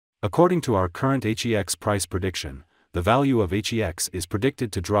According to our current HEX price prediction, the value of HEX is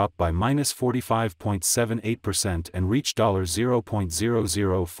predicted to drop by -45.78% and reach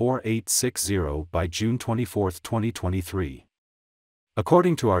 $0.004860 by June 24, 2023.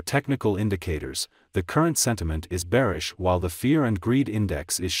 According to our technical indicators, the current sentiment is bearish while the Fear and Greed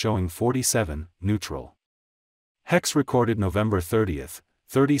Index is showing 47, neutral. HEX recorded November 30th,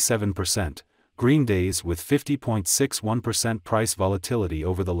 37%, green days with 50.61% price volatility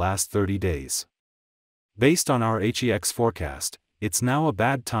over the last 30 days. Based on our HEX forecast, it's now a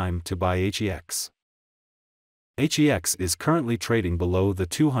bad time to buy HEX. HEX is currently trading below the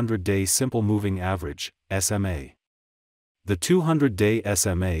 200-day simple moving average, SMA. The 200-day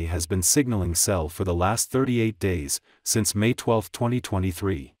SMA has been signaling sell for the last 38 days, since May 12,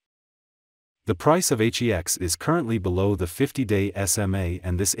 2023. The price of HEX is currently below the 50-day SMA,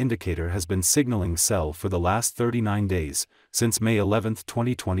 and this indicator has been signaling sell for the last 39 days, since May 11,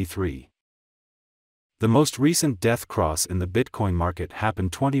 2023. The most recent death cross in the Bitcoin market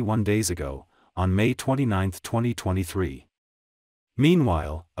happened 21 days ago, on May 29, 2023.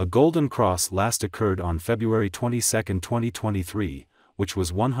 Meanwhile, a golden cross last occurred on February 22, 2023, which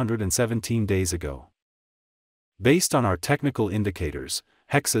was 117 days ago. Based on our technical indicators,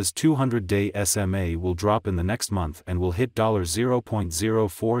 HEX's 200-day SMA will drop in the next month and will hit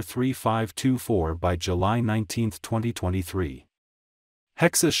 $0.043524 by July 19, 2023.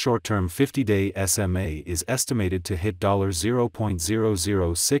 HEX's short-term 50-day SMA is estimated to hit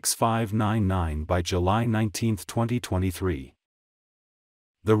 $0.006599 by July 19, 2023.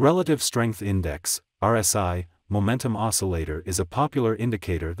 The Relative Strength Index, RSI, momentum oscillator is a popular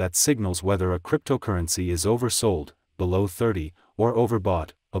indicator that signals whether a cryptocurrency is oversold, below 30, or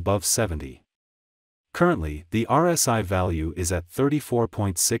overbought, above 70. Currently, the RSI value is at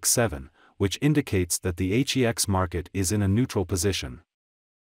 34.67, which indicates that the HEX market is in a neutral position.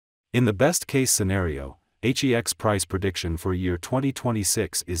 In the best-case scenario, HEX price prediction for year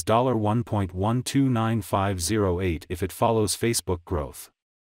 2026 is $1.129508 if it follows Facebook growth.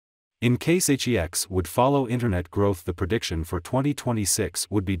 In case HEX would follow internet growth, the prediction for 2026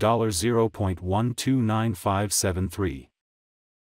 would be $0.129573.